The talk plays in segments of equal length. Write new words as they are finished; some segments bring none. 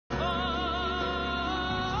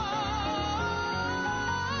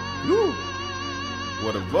Woo!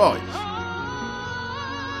 What a voice!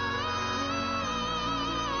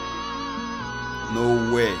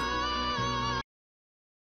 No way!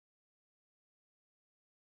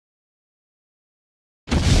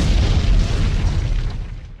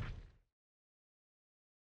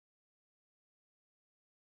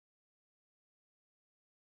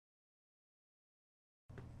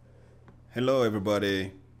 Hello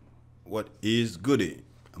everybody, what is goody?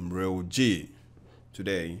 I'm RealGee.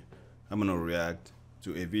 Today I'm gonna react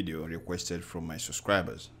to a video requested from my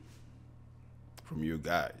subscribers, from you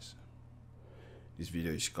guys. This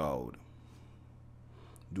video is called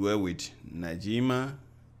Duet with Nagima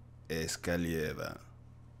Eskalieva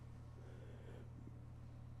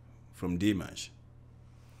from Dimash.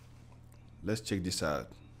 Let's check this out.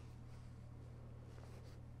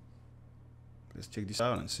 Let's check this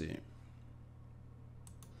out and see.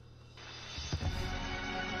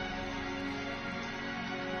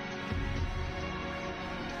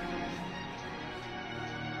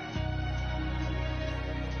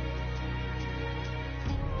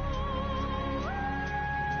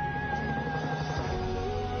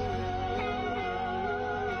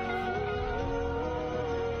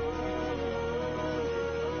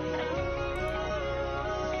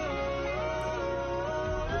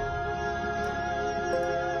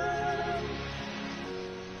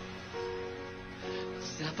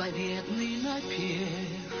 Заповедный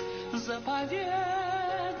напев, заповедная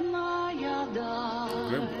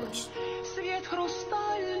даль, свет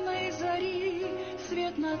хрустальной зари,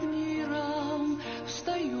 свет над миром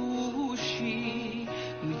встающий.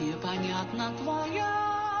 Мне понятна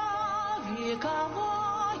твоя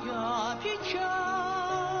вековая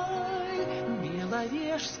печаль.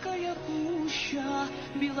 Беловежская пуща,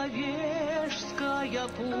 Беловежская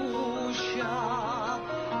пуща.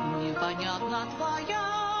 Мне понятна твоя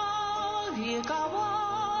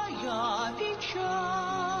вековая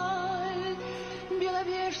печаль.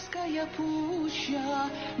 Беловежская пуща,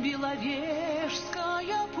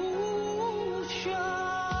 Беловежская пуща.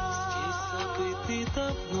 Здесь забытый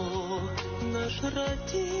давно наш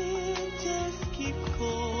родительский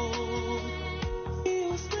кот. И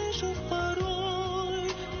услышав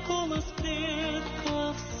порой голос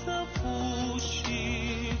предков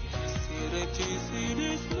зовущих, серой птицей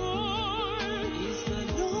лесной из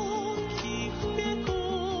далеких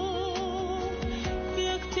веков,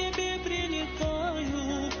 я к тебе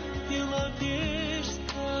прилетаю,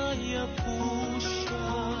 Беловежская пуща.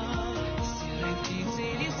 Серой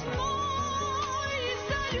птицей лесной из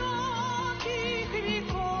далеких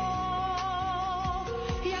веков,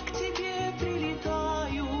 я к тебе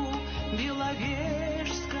прилетаю,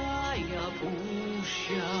 Беловежская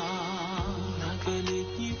пуща.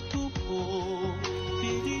 Многолетних дубов.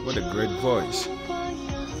 What a great voice.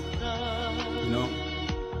 You know,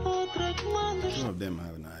 some of them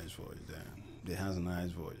have a nice voice. They has a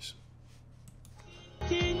nice voice.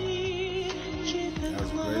 That's a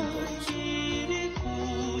great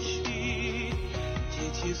voice.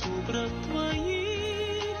 Дети зубров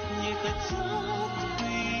твоих не хотят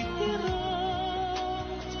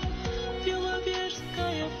выбирать.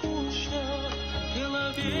 Беловежская пуща,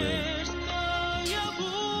 Беловежская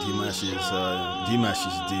пуща. Dimash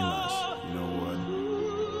is Dimash. You know what?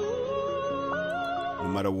 No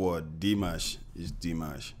matter what, Dimash is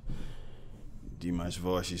Dimash. Dimash's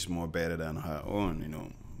voice is more better than her own, you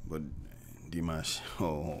know. But Dimash,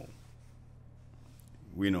 oh,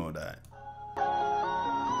 we know that.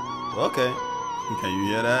 Okay, can you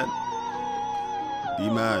hear that?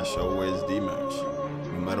 Dimash, always Dimash,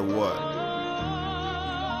 no matter what.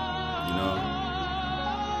 You know.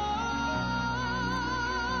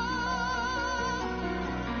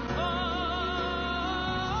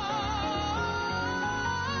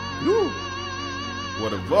 Woo!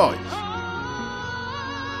 What a voice!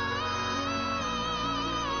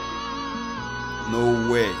 No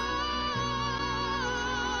way!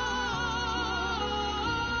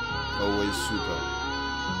 Always super.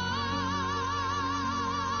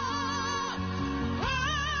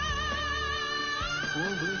 У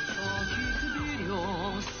высоких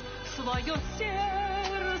берез свое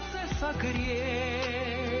сердце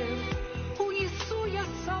согрев, унесу я с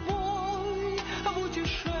собой в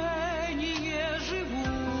утешение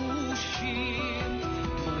живущим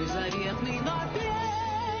твой заветный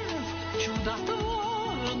напев,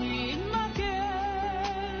 чудотворный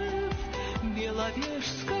напев.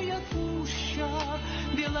 Беловежская пуща,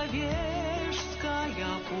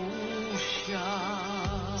 Беловежская пуща.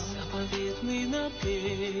 Заповедный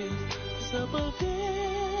напев,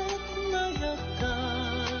 заповедная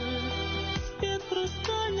даль, свет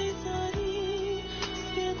хрустальной зари,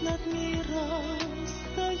 свет над миром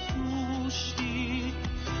встающий.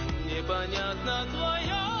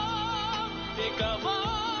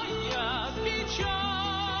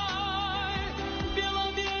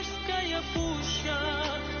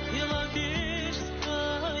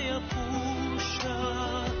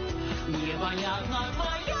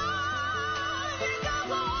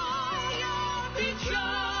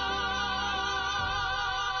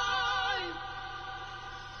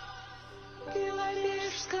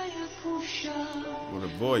 What a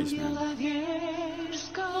voice, man.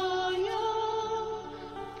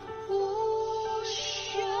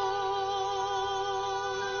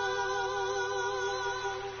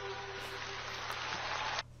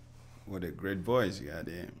 What a great voice you got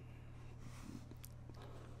there.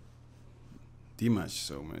 Dimash,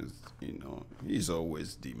 so much, you know, he's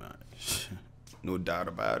always Dimash. No doubt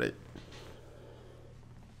about it.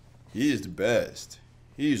 He is the best.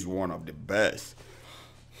 He is one of the best.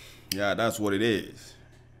 Yeah, that's what it is.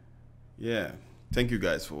 Yeah. Thank you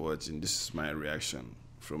guys for watching. This is my reaction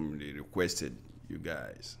from the requested you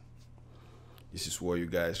guys. This is what you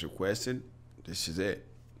guys requested. This is it.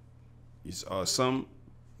 It's awesome.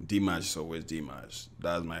 Dimash is always Dimash.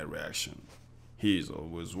 That's my reaction. He is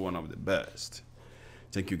always one of the best.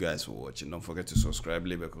 Thank you guys for watching. Don't forget to subscribe,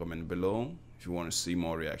 leave a comment below. If you want to see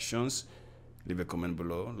more reactions, leave a comment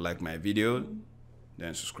below, like my video,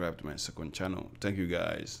 then subscribe to my second channel. Thank you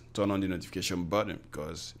guys. Turn on the notification button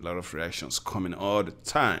because a lot of reactions coming all the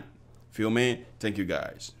time. Feel me? Thank you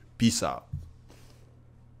guys. Peace out.